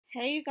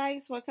Hey you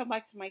guys, welcome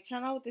back to my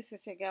channel. This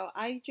is your girl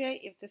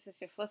IJ. If this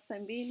is your first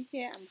time being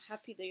here, I'm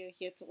happy that you're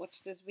here to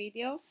watch this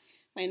video.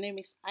 My name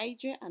is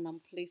IJ and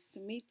I'm pleased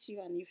to meet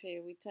you. And if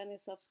you're a returning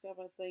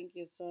subscriber, thank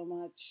you so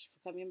much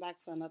for coming back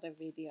for another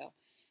video.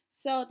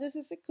 So this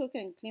is a cook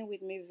and clean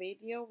with me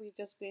video. We're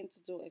just going to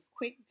do a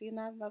quick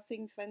dinner,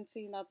 nothing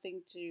fancy,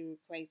 nothing too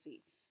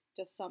crazy.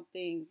 Just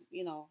something,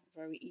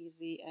 very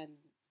easy and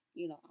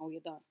and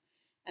we're done.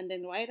 And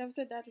then right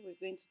after that, we're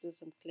going to do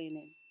some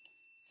cleaning.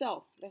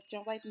 So let's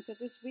jump right into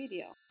this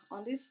video.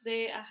 On this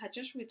day, I had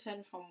just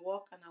returned from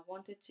work and I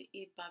wanted to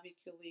eat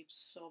barbecue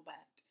ribs so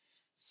bad.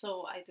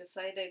 So I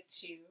decided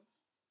to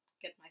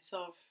get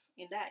myself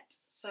in that.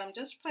 So I'm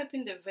just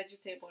prepping the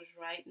vegetables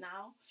right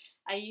now.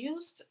 I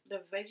used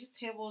the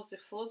vegetables,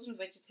 the frozen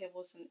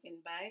vegetables in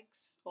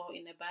bags or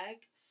in a bag.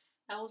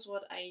 That was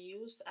what I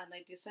used, and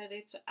I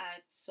decided to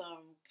add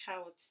some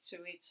carrots to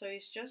it. So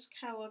it's just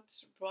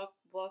carrots,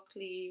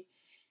 broccoli,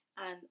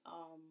 and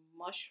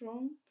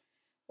mushroom.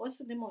 What's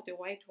the name of the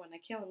white one?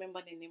 I can't remember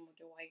the name of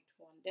the white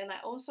one. Then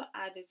I also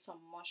added some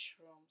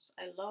mushrooms.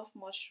 I love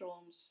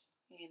mushrooms,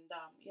 and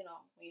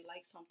when you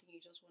like something,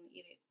 you just want to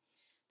eat it.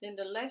 Then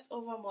the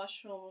leftover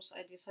mushrooms,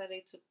 I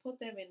decided to put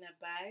them in a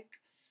bag.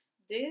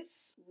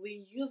 These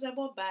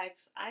reusable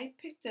bags, I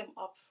picked them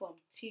up from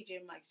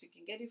TJ Maxx. You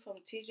can get it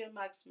from TJ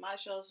Maxx,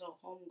 Marshalls, or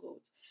Home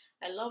Goods.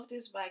 I love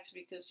these bags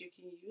because you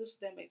can use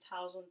them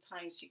 1,000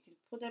 times. You can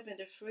put them in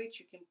the fridge,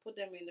 you can put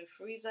them in the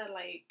freezer.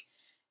 Like,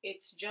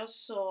 it's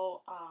just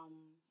so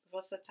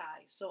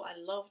versatile. So I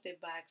love the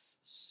bags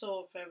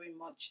so very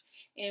much.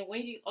 And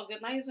when you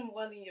organize them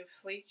well in your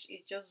fridge,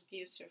 it just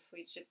gives your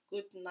fridge a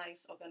good,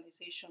 nice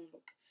organization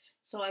look.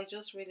 So I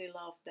just really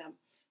love them.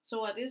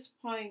 So at this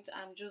point,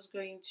 I'm just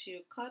going to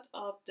cut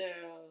up the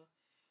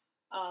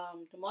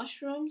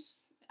mushrooms,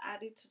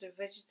 add it to the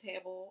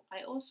vegetable.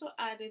 I also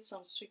added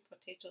some sweet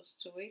potatoes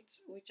to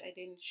it, which I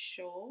didn't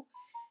show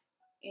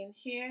in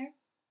here.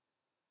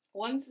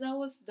 Once that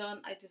was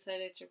done, I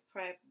decided to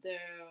prep the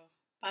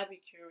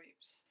barbecue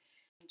ribs.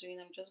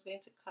 I'm just going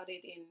to cut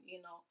it in,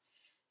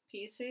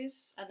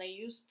 pieces, and I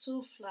used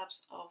 2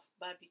 flaps of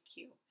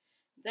barbecue.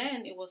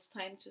 Then it was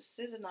time to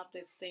season up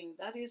the thing.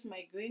 That is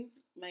my green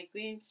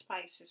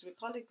spices. We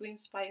call it green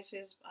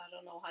spices. I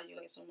don't know how you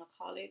guys wanna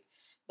call it,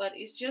 but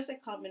it's just a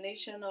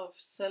combination of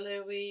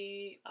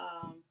celery,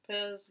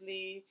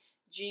 parsley,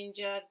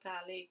 ginger,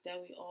 garlic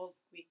that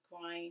we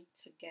grind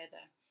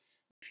together.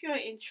 If you're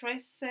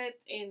interested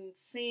in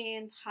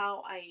seeing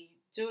how I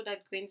do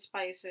that green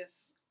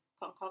spices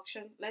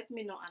concoction, let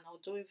me know and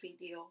I'll do a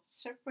video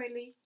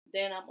separately.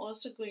 Then I'm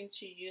also going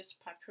to use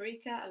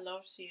paprika. I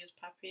love to use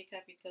paprika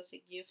because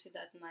it gives it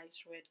that nice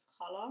red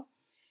color.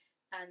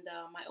 And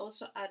I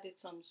also added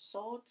some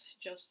salt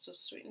just to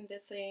sweeten the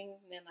thing.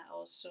 Then I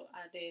also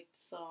added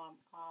some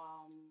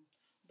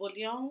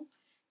bouillon.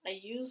 I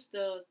used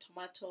the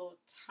tomato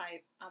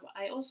type.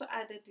 I also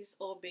added this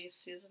all-base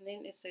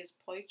seasoning. It says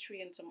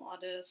poultry and some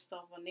other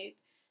stuff on it.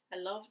 I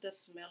love the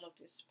smell of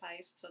the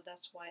spice, so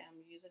that's why I'm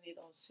using it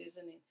or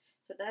seasoning.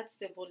 So that's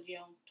the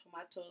bouillon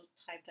tomato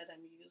type that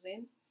I'm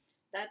using.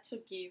 That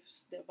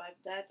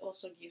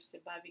also gives the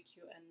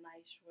barbecue a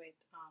nice red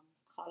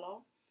color.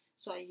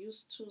 So I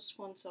used 2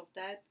 spoons of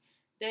that.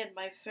 Then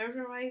my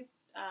favorite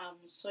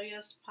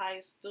soya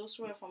spice. Those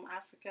who are from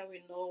Africa,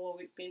 we know what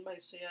we mean by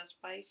soya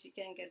spice. You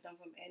can get them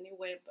from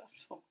anywhere but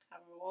from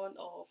Cameroon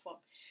or from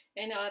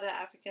any other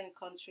African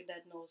country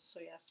that knows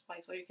soya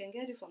spice, or you can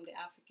get it from the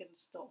African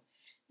store.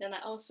 Then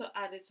I also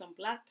added some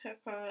black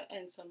pepper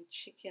and some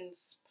chicken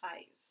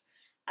spice.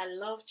 I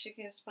love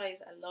chicken spice.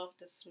 I love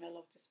the smell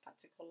of this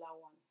particular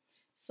one.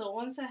 So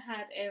once I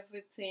had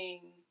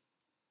everything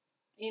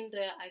in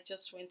there, I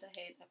just went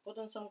ahead, I put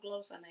on some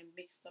gloves and I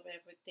mixed up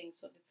everything.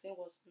 So the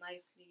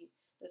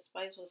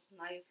spice was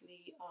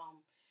nicely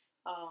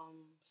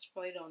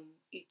spread on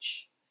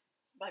each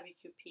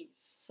barbecue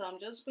piece. So I'm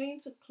just going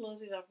to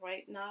close it up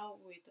right now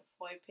with the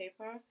foil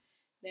paper.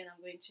 Then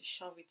I'm going to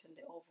shove it in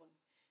the oven.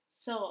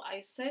 So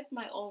I set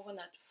my oven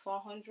at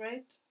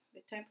 400.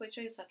 The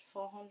temperature is at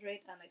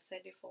 400 and I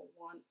set it for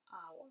 1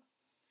 hour.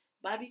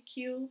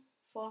 Barbecue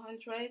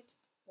 400,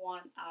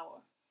 1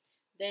 hour.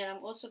 Then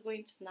I'm also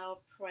going to now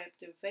prep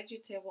the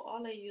vegetable.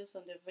 All I used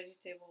on the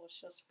vegetable was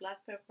just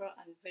black pepper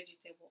and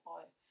vegetable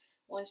oil.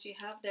 Once you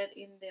have that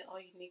in there, all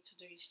you need to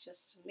do is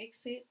just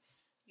mix it.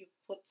 You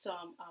put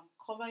some,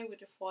 cover it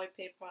with the foil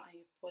paper and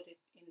you put it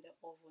in the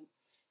oven.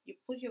 You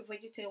put your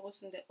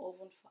vegetables in the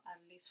oven for at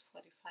least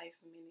 45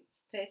 minutes,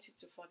 30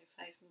 to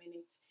 45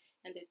 minutes,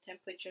 and the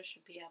temperature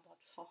should be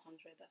about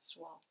 400 as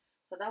well.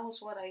 So that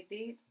was what I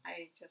did.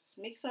 I just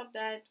mix up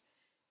that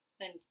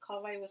and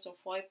cover it with some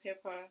foil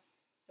paper.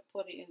 I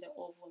put it in the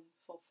oven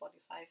for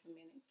 45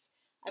 minutes.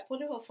 I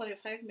put it for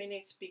 45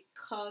 minutes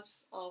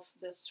because of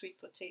the sweet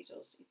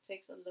potatoes. It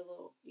takes a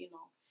little, you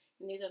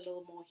need a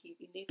little more heat.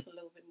 It needs a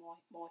little bit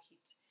more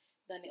heat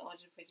than the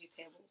other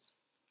vegetables.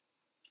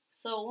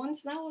 So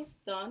once that was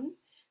done,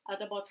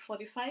 at about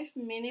 45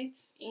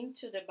 minutes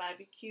into the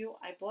barbecue,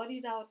 I brought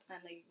it out and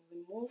I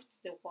removed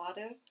the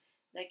water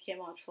that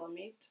came out from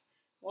it.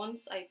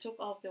 Once I took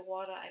off the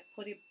water, I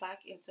put it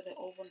back into the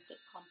oven to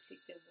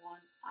complete the 1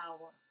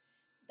 hour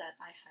that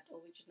I had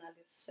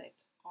originally set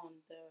on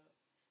the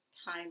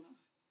timer.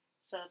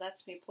 So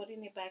that's me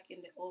putting it back in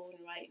the oven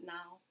right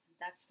now.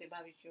 That's the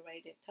barbecue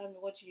right there. Tell me,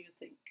 what do you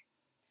think?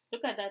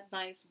 Look at that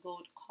nice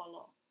gold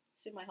color.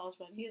 See my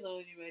husband, he's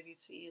already ready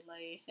to eat.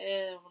 Like,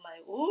 hey, I'm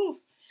like, ooh,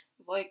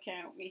 boy,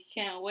 we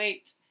can't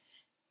wait.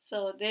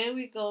 So there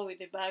we go with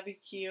the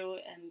barbecue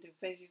and the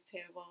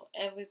vegetable,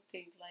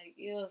 everything. Like,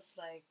 it was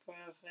like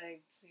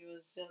perfect. It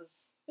was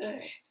just,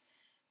 ugh.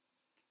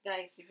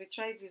 Guys, if you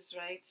try this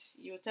right,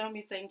 you tell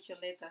me thank you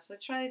later. So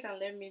try it and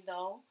let me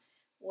know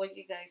what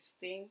you guys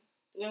think.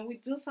 When we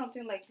do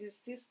something like this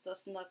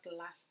does not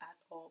last at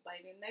all. By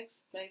the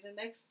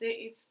next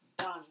day, it's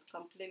done,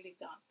 completely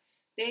done.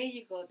 There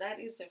you go. That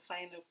is the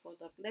final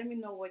product. Let me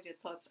know what your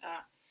thoughts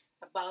are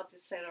about the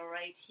setup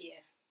right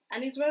here.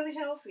 And it's very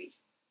healthy.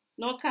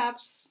 No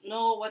carbs,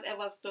 no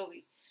whatever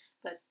story.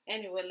 But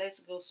anyway, let's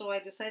go. So I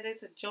decided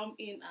to jump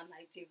in and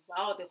I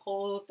devoured the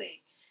whole thing.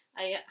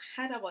 I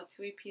had about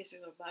 3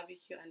 pieces of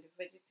barbecue and the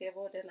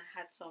vegetable. Then I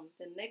had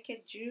the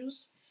naked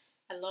juice.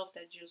 I love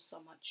that juice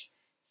so much.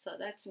 So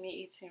that's me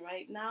eating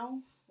right now.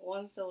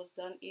 Once I was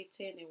done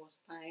eating, it was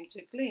time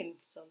to clean.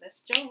 So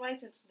let's jump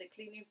right into the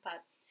cleaning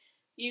part.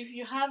 If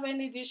you have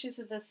any dishes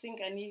in the sink,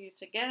 I need you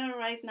to get up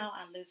right now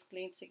and let's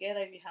clean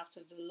together. If you have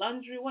to do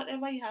laundry,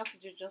 whatever you have to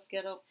do, just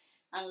get up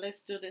and let's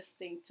do this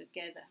thing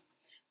together.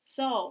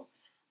 So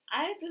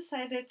I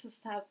decided to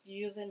start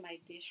using my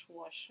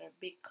dishwasher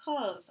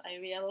because I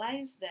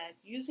realized that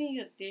using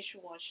your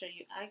dishwasher,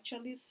 you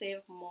actually save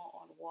more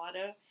on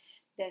water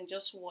than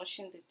just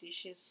washing the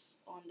dishes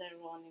under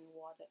running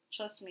water.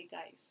 Trust me,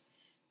 guys.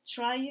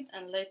 Try it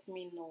and let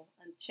me know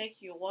and check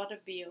your water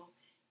bill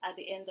at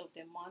the end of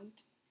the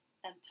month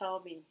and tell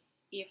me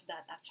if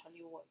that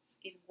actually works.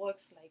 It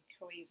works like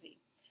crazy.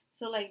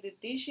 So like the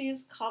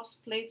dishes, cups,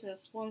 plates, and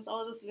spoons,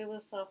 all this little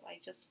stuff, I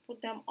just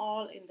put them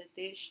all in the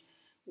dish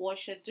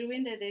washer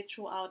during the day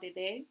throughout the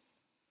day.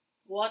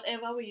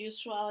 Whatever we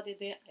use throughout the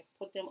day, I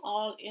put them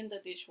all in the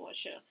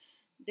dishwasher.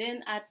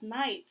 Then at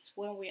night,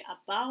 when we are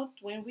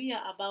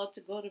about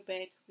to go to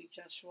bed, we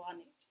just run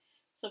it.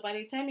 So by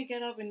the time you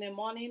get up in the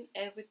morning,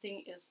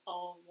 everything is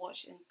all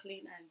washed and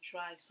clean and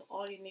dry. So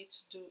all you need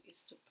to do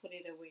is to put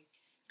it away.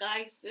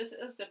 Guys, this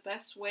is the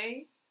best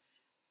way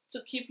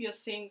to keep your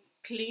sink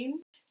clean.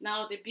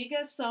 Now, the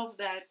bigger stuff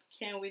that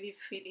can't really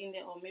fit in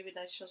there, or maybe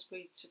that's just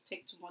going to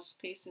take too much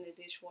space in the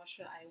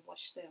dishwasher, I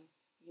wash them,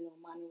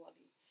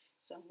 manually.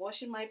 So I'm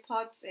washing my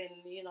pots and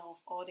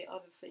all the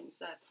other things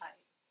that I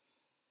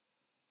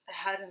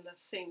had in the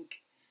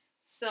sink.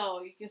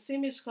 So you can see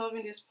me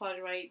scrubbing this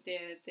part right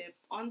there. The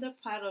under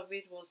part of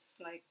it was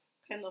like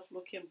kind of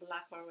looking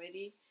black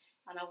already,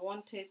 and I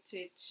wanted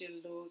it to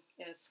look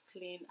as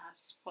clean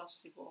as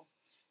possible.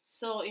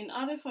 So in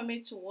order for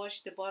me to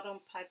wash the bottom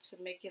part to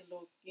make it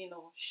look,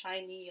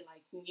 shiny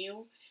like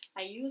new,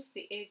 I use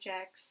the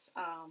Ajax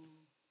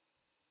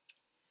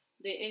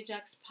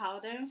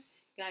powder.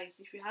 Guys,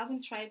 if you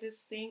haven't tried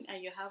this thing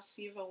and you have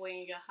silverware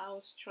in your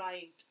house, try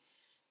it.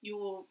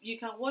 You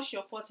can wash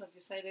your pot and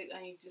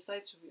you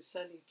decide to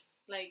resell it.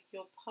 Like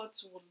your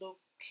pots will look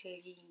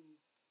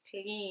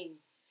clean.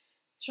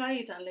 Try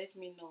it and let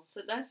me know.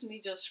 So that's me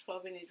just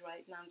scrubbing it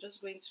right now. I'm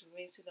just going to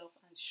rinse it off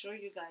and show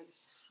you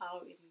guys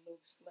how it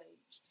looks like.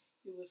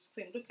 You will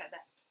scream, look at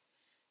that.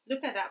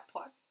 Look at that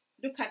pot.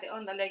 Look at the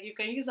underleg. You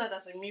can use that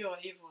as a mirror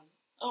even.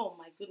 Oh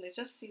my goodness,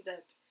 just see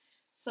that.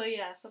 So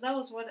yeah, so that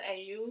was what I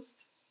used.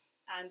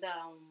 And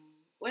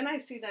when I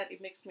see that,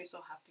 it makes me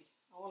so happy.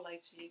 I won't lie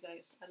to you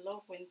guys. I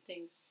love when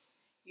things,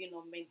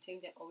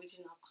 maintain their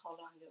original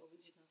color and their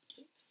original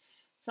state.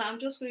 So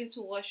I'm just going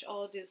to wash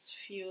all this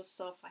few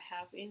stuff I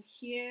have in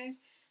here.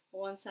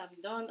 Once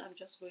I'm done, I'm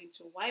just going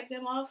to wipe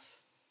them off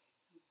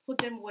and put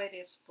them where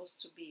they're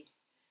supposed to be.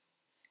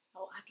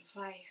 I'll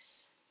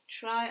advise,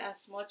 try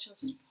as much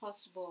as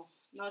possible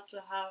not to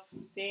have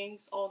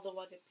things all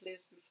over the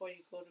place before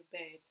you go to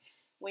bed.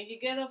 When you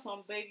get up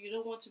from bed, you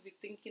don't want to be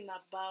thinking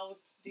about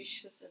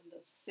dishes in the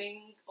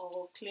sink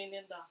or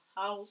cleaning the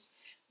house.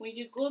 When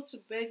you go to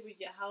bed with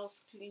your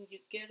house clean, you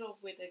get up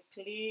with a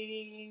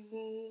clean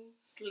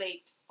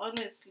slate.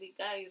 Honestly,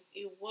 guys,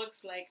 it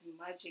works like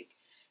magic.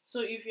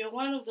 So if you're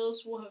one of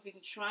those who have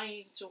been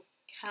trying to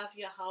have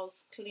your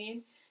house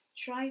clean,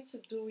 try to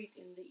do it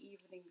in the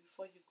evening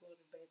before you go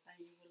to bed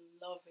and you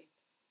will love it.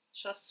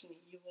 Trust me,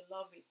 you will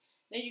love it.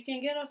 Then you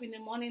can get up in the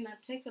morning and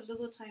take a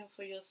little time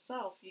for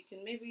yourself. You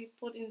can maybe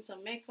put in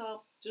some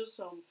makeup, do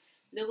some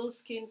little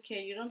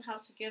skincare. You don't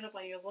have to get up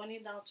and you're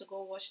running down to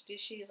go wash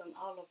dishes and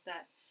all of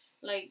that.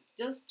 Like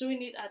just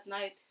doing it at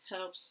night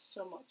helps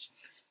so much.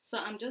 So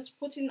I'm just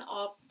putting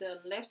up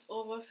the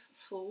leftover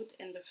food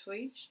in the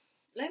fridge.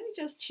 Let me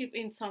just chip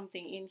in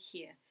something in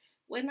here.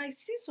 When I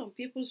see some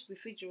people's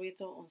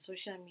refrigerator on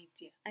social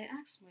media, I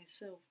ask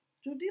myself,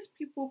 do these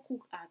people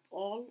cook at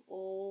all?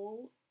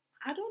 Or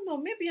I don't know,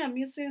 maybe I'm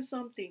missing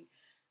something.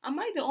 Am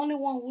I the only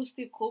one who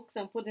still cooks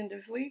and put in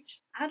the fridge?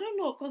 I don't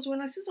know, because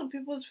when I see some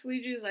people's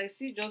fridges, I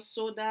see just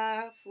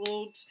soda,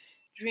 fruits,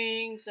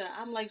 drinks.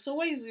 I'm like, so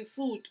where is the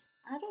food?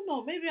 I don't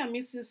know. Maybe I'm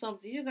missing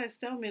something. You guys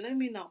tell me. Let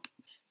me know.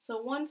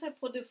 So once I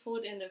put the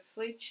food in the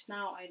fridge,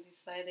 now I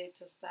decided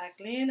to start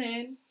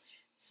cleaning.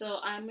 So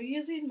I'm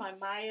using my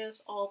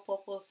Myers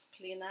all-purpose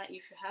cleaner.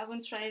 If you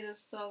haven't tried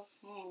this stuff,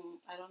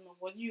 I don't know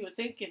what you were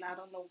thinking. I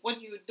don't know what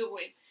you were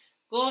doing.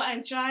 Go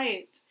and try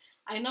it.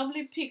 I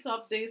normally pick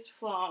up this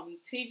from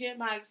TJ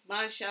Maxx,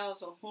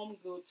 Marshalls, or Home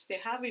Goods. They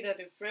have it at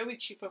a very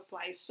cheaper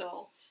price.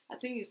 So I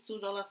think it's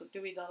 $2 or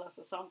 $3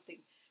 or something.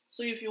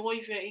 So if you're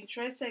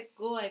interested,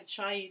 go and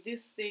try it.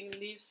 This thing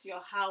leaves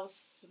your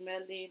house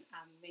smelling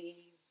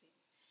amazing.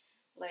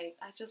 Like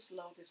I just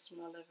love the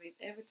smell of it.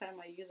 Every time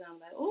I use it, I'm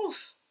like,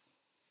 oof,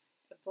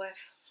 a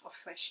breath of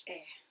fresh air.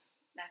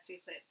 That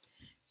is it.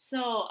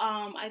 So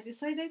I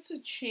decided to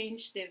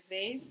change the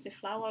vase, the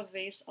flower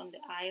vase on the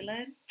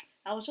island.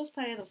 I was just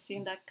tired of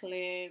seeing that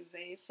clear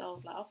vase. So I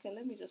was like, okay,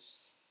 let me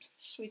just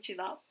switch it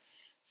up.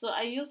 So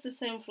I used the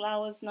same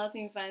flowers,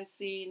 nothing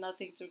fancy,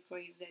 nothing too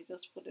crazy. I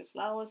just put the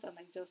flowers and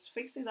I just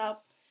fix it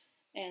up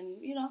and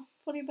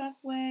put it back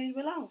where it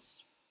belongs.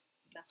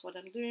 That's what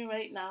I'm doing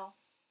right now.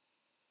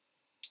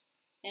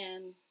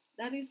 And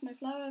that is my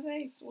flower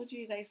vase. What do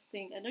you guys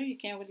think? I know you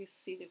can't really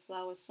see the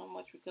flowers so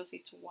much because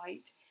it's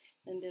white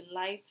and the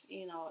light,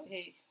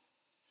 hey.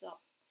 So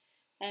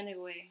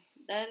anyway,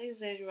 that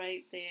is it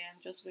right there.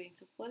 I'm just going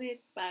to put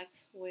it back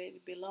where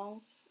it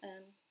belongs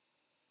and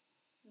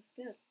that's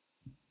good.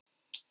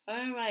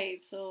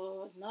 Alright,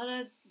 so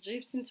another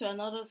drifting to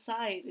another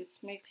side.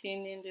 It's me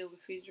cleaning the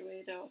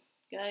refrigerator.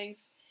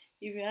 Guys,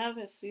 if you have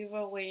a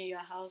silverware in your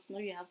house, no,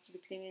 you have to be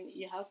cleaning.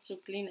 You have to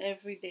clean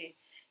every day.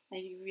 And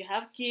if you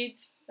have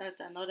kids, that's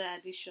another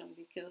addition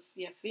because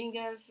their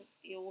fingers,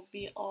 it will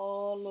be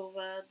all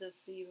over the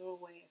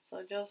silverware.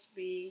 So just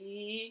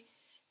be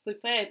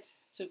prepared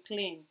to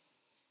clean.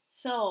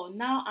 So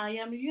now I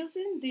am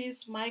using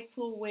this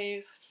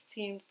microwave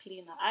steam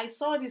cleaner. I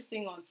saw this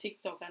thing on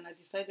TikTok and I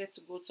decided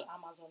to go to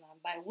Amazon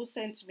and buy. Who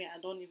sent me? I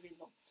don't even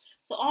know.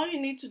 So all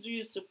you need to do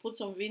is to put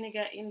some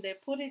vinegar in there,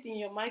 put it in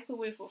your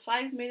microwave for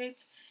 5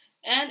 minutes,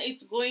 and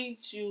it's going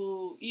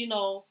to,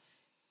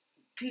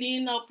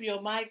 clean up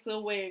your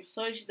microwave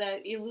such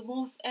that it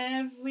removes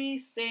every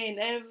stain,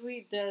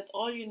 every dirt.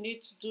 All you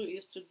need to do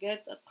is to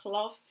get a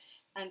cloth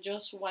and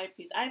just wipe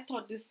it. I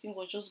thought this thing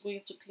was just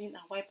going to clean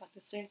and wipe at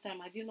the same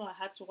time. I didn't know I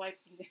had to wipe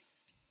it.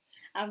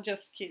 I'm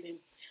just kidding.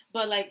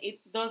 But like it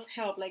does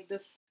help. Like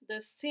this the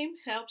steam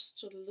helps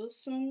to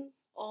loosen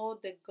all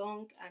the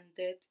gunk and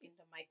dirt in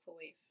the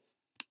microwave.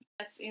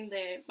 That's in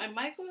there. My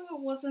microwave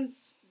wasn't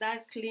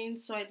that clean,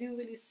 so I didn't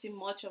really see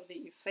much of the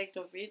effect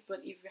of it. But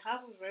if you have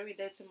a very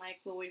dirty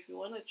microwave, you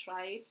want to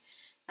try it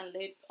and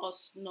let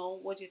us know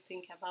what you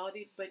think about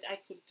it. But I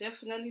could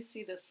definitely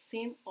see the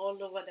steam all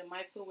over the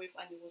microwave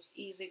and it was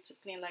easy to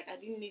clean. Like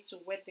I didn't need to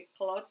wet the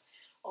cloth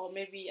or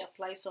maybe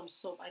apply some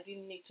soap. I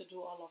didn't need to do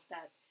all of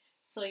that.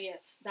 So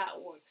yes,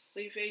 that works. So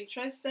if you're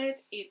interested,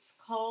 it's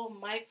called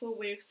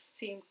microwave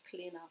steam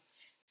cleaner.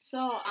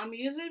 So I'm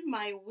using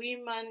my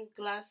Women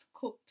glass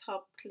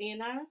cooktop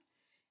cleaner,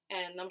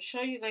 and I'm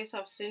sure you guys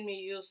have seen me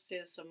use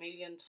this a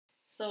million times.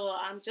 So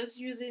I'm just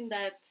using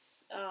that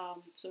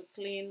to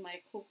clean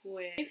my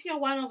cookware. If you're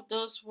one of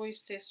those who is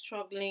still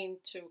struggling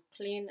to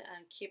clean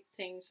and keep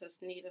things as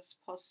neat as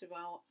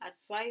possible,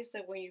 advise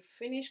that when you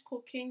finish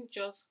cooking,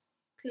 just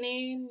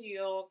clean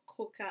your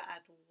cooker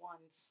at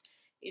once.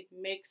 It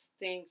makes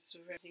things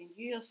very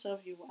you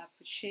yourself, you will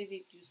appreciate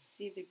it. You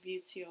see the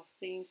beauty of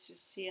things, you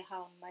see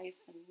how nice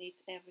and neat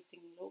everything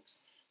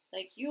looks.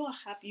 Like you are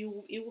happy,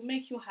 it will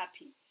make you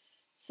happy.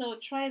 So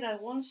try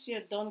that. Once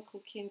you're done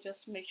cooking,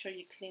 just make sure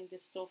you clean the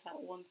stove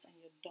at once and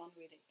you're done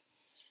with it.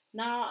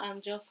 Now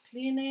I'm just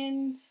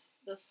cleaning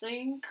the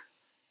sink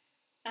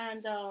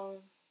and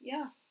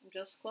yeah, I'm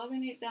just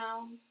scrubbing it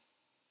down.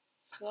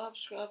 Scrub,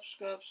 scrub,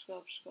 scrub,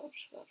 scrub, scrub,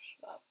 scrub,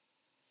 scrub.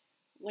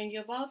 When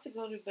you're about to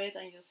go to bed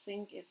and your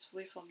sink is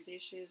free from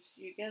dishes,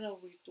 you get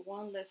up with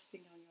one less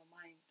thing on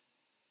your mind.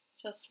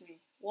 Trust me,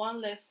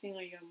 one less thing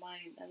on your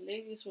mind. And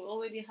ladies will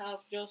already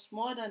have just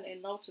more than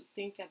enough to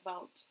think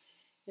about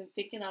in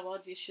thinking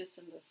about dishes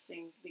in the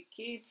sink. The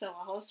kids,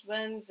 our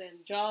husbands,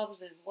 and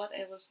jobs, and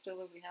whatever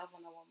story we have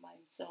on our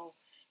mind. So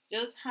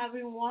just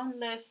having one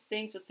less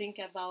thing to think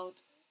about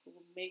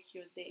will make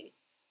your day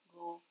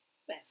go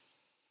best.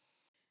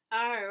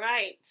 All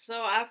right,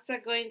 so after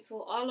going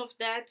through all of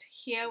that,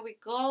 here we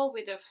go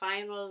with the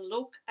final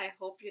look. I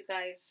hope you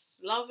guys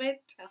love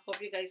it. I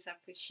hope you guys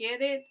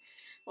appreciate it.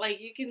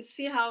 Like you can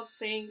see how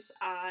things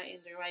are in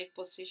the right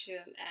position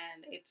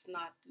and it's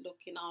not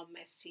looking all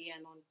messy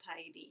and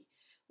untidy.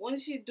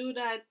 Once you do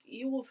that,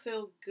 you will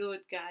feel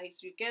good, guys.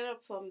 You get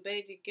up from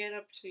bed, you get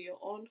up to your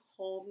own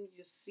home,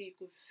 you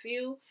could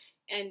feel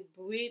and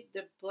breathe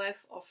the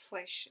breath of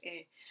fresh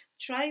air.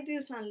 Try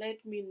this and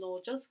let me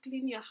know. Just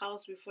clean your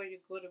house before you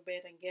go to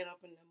bed and get up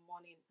in the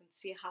morning and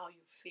see how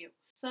you feel.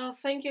 So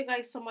thank you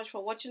guys so much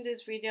for watching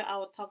this video. I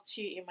will talk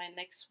to you in my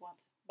next one.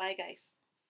 Bye guys.